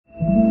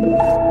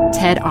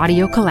TED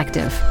Audio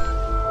Collective.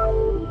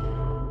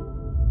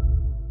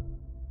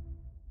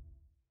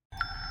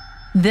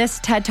 This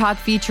TED Talk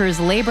features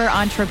labor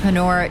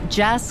entrepreneur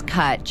Jess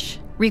Kutch,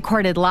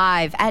 recorded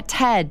live at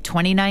TED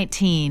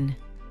 2019.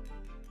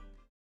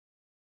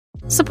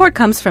 Support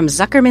comes from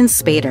Zuckerman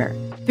Spader.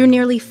 Through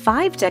nearly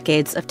 5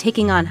 decades of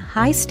taking on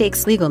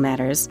high-stakes legal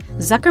matters,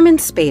 Zuckerman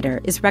Spader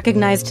is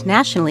recognized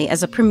nationally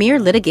as a premier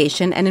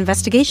litigation and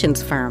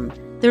investigations firm.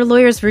 Their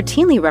lawyers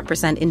routinely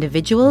represent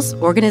individuals,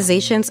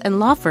 organizations, and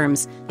law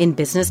firms in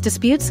business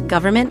disputes,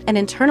 government and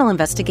internal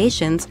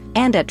investigations,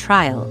 and at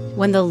trial,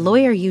 when the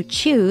lawyer you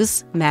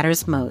choose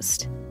matters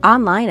most.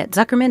 Online at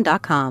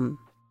Zuckerman.com.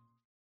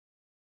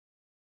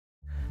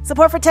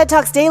 Support for TED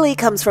Talks Daily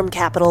comes from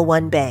Capital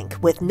One Bank.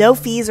 With no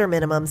fees or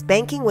minimums,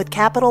 banking with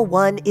Capital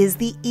One is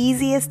the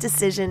easiest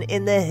decision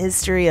in the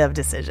history of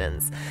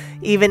decisions.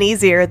 Even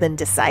easier than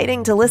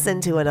deciding to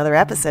listen to another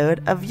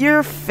episode of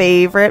your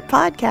favorite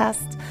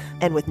podcast.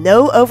 And with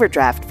no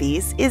overdraft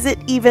fees, is it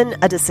even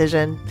a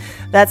decision?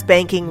 That's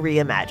banking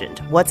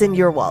reimagined. What's in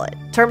your wallet?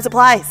 Terms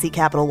apply. See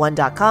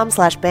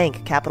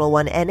CapitalOne.com/bank. Capital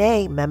One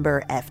N.A.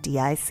 member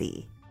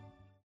FDIC.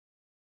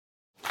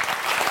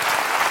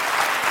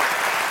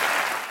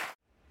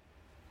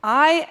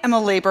 I am a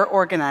labor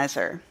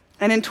organizer,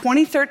 and in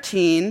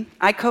 2013,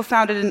 I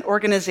co-founded an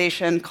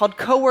organization called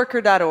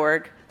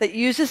coworker.org that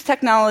uses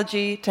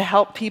technology to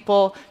help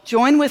people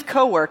join with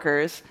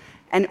coworkers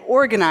and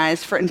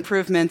organize for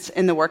improvements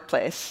in the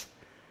workplace.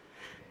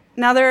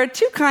 Now, there are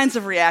 2 kinds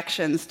of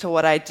reactions to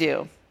what I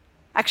do.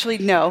 Actually,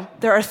 no,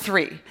 there are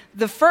 3.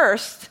 The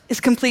first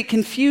is complete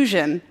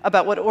confusion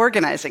about what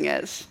organizing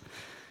is.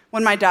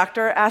 When my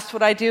doctor asked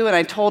what I do and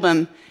I told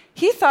him,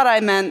 he thought I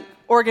meant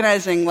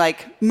organizing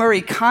like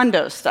Marie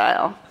Kondo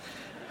style.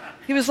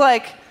 He was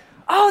like,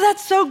 "Oh,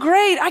 that's so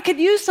great. I could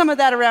use some of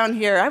that around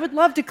here. I would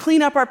love to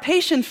clean up our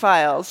patient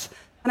files."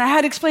 And I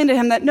had explained to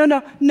him that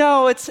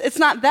no, it's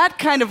not that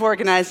kind of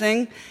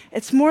organizing.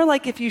 It's more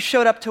like if you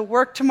showed up to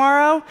work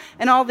tomorrow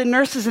and all the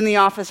nurses in the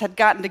office had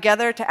gotten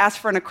together to ask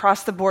for an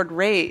across-the-board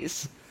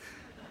raise.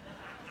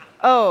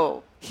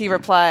 "Oh," he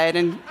replied,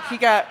 and he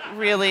got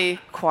really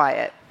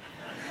quiet.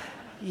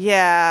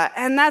 Yeah,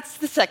 and that's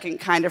the second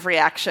kind of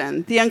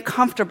reaction, the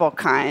uncomfortable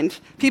kind.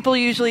 People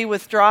usually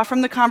withdraw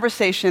from the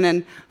conversation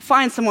and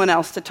find someone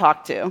else to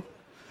talk to.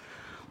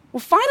 Well,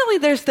 finally,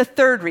 there's the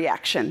third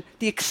reaction,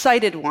 the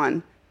excited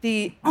one.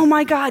 The, "Oh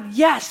my God,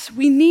 yes,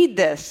 we need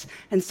this."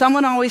 And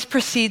someone always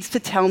proceeds to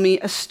tell me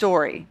a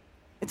story.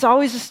 It's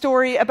always a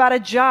story about a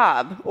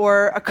job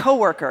or a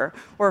coworker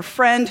or a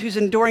friend who's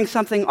enduring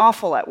something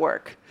awful at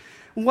work.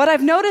 What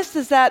I've noticed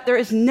is that there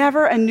is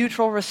never a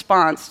neutral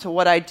response to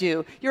what I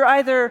do. You're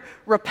either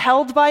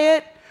repelled by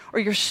it or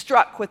you're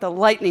struck with a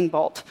lightning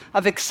bolt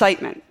of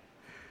excitement.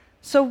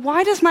 So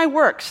why does my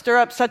work stir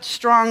up such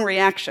strong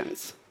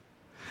reactions?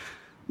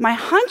 My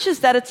hunch is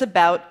that it's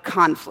about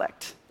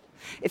conflict.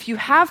 If you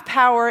have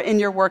power in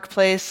your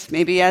workplace,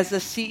 maybe as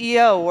a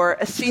CEO or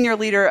a senior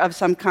leader of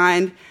some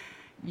kind,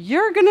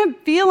 you're going to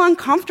feel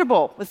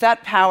uncomfortable with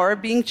that power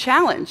being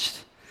challenged.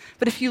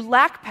 But if you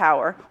lack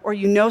power, or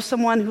you know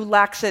someone who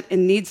lacks it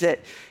and needs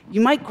it,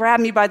 you might grab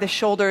me by the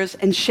shoulders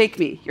and shake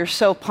me. You're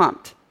so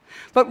pumped.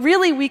 But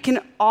really, we can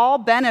all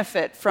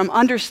benefit from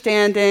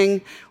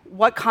understanding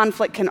what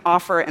conflict can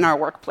offer in our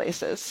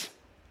workplaces.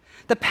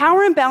 The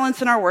power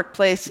imbalance in our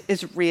workplace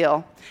is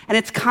real, and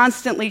it's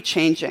constantly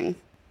changing.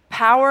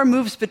 Power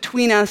moves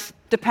between us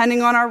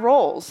depending on our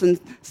roles and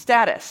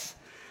status.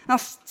 Now,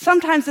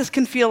 sometimes this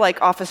can feel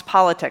like office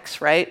politics,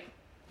 right?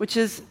 Which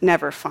is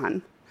never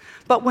fun.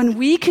 But when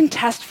we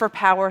contest for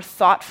power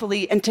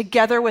thoughtfully and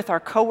together with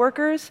our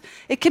coworkers,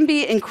 it can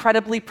be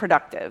incredibly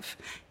productive.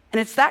 And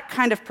it's that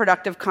kind of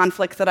productive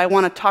conflict that I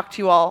want to talk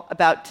to you all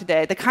about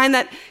today, the kind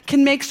that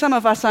can make some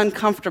of us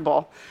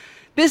uncomfortable.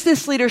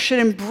 Business leaders should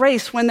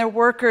embrace when their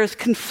workers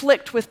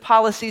conflict with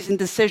policies and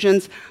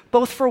decisions,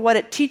 both for what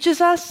it teaches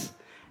us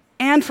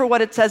and for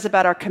what it says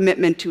about our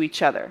commitment to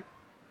each other.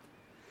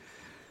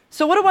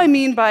 So what do I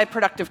mean by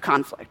productive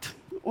conflict?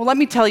 Well, let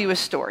me tell you a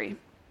story.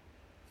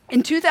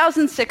 In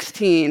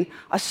 2016,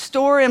 a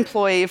store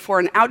employee for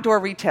an outdoor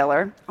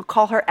retailer, I'll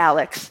call her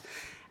Alex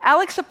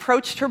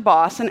approached her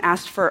boss and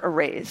asked for a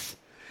raise.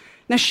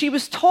 Now, she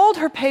was told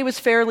her pay was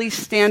fairly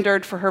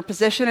standard for her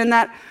position and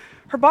that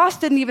her boss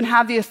didn't even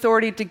have the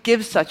authority to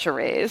give such a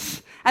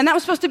raise. And that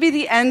was supposed to be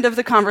the end of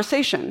the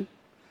conversation.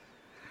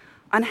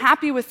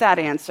 Unhappy with that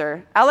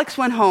answer, Alex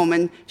went home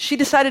and she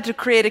decided to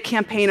create a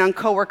campaign on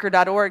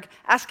coworker.org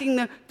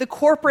asking the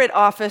corporate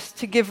office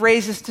to give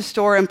raises to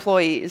store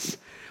employees.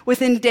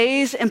 Within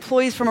days,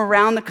 employees from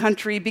around the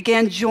country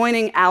began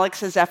joining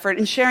Alex's effort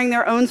and sharing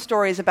their own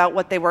stories about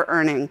what they were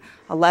earning,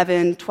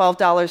 $11,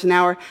 $12 an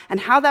hour,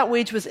 and how that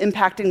wage was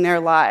impacting their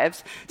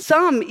lives.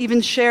 Some even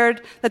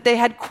shared that they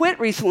had quit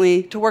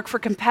recently to work for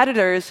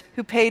competitors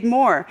who paid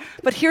more.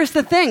 But here's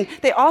the thing,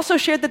 they also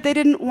shared that they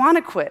didn't want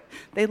to quit.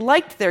 They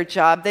liked their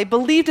job, they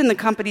believed in the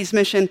company's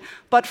mission,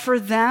 but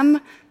for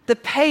them, the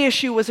pay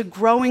issue was a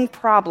growing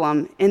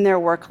problem in their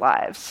work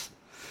lives.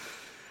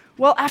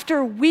 Well,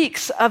 after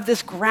weeks of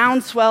this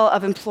groundswell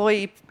of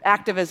employee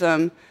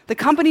activism, the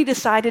company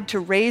decided to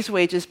raise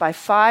wages by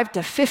 5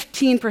 to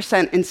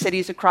 15% in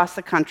cities across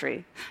the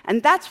country.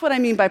 And that's what I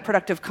mean by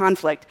productive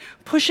conflict,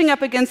 pushing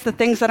up against the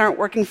things that aren't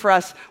working for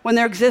us when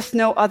there exists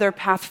no other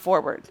path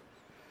forward.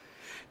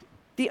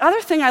 The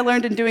other thing I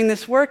learned in doing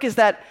this work is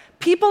that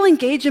people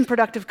engage in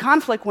productive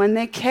conflict when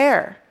they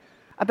care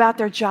about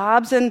their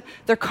jobs and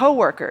their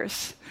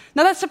coworkers.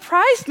 Now, that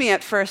surprised me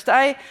at first.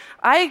 I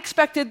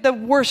expected the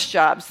worst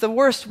jobs, the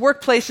worst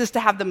workplaces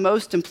to have the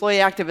most employee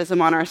activism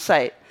on our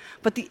site.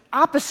 But the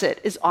opposite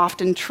is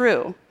often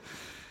true.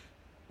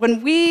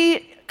 When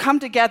we come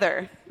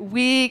together,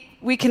 we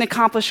can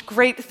accomplish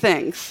great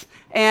things.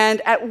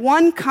 And at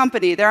one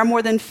company, there are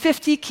more than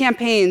 50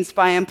 campaigns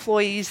by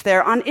employees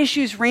there on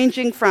issues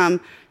ranging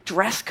from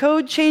dress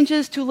code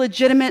changes to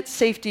legitimate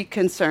safety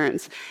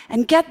concerns.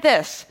 And get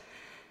this,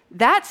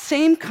 that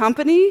same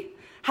company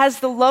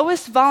has the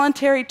lowest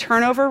voluntary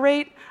turnover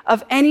rate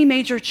of any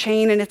major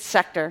chain in its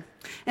sector.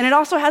 And it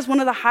also has one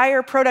of the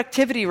higher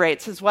productivity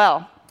rates as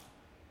well.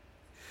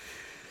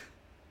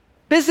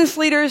 Business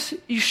leaders,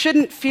 you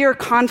shouldn't fear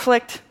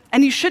conflict,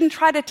 and you shouldn't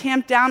try to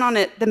tamp down on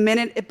it the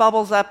minute it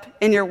bubbles up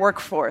in your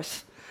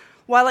workforce.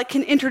 While it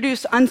can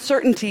introduce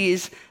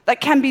uncertainties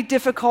that can be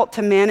difficult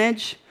to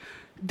manage,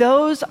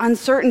 those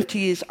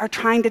uncertainties are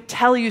trying to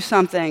tell you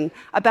something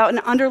about an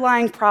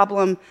underlying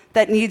problem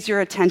that needs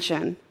your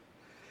attention.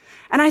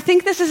 And I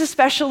think this is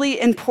especially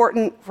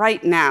important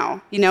right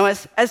now,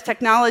 as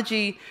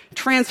technology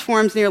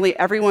transforms nearly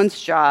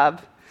everyone's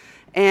job,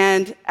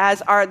 and as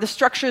the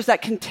structures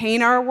that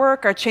contain our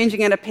work are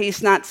changing at a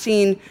pace not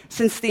seen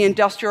since the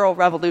Industrial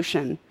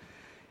Revolution.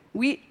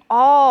 We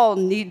all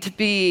need to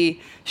be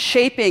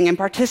shaping and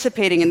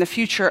participating in the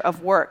future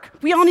of work.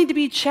 We all need to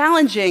be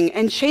challenging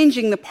and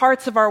changing the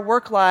parts of our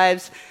work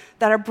lives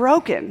that are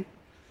broken.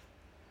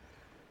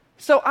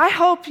 So I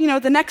hope,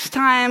 the next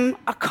time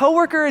a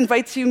coworker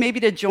invites you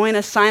maybe to join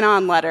a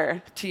sign-on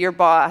letter to your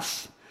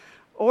boss,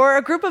 or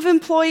a group of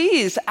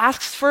employees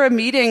asks for a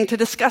meeting to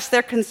discuss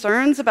their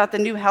concerns about the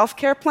new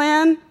healthcare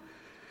plan,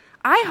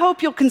 I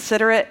hope you'll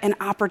consider it an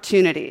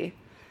opportunity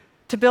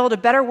to build a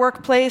better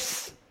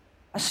workplace,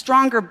 a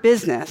stronger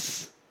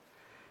business,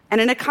 and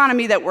an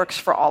economy that works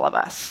for all of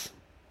us.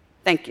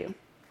 Thank you.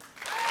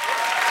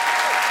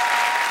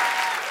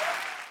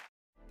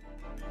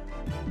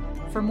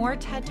 For more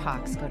TED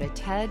Talks, go to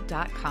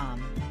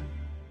TED.com.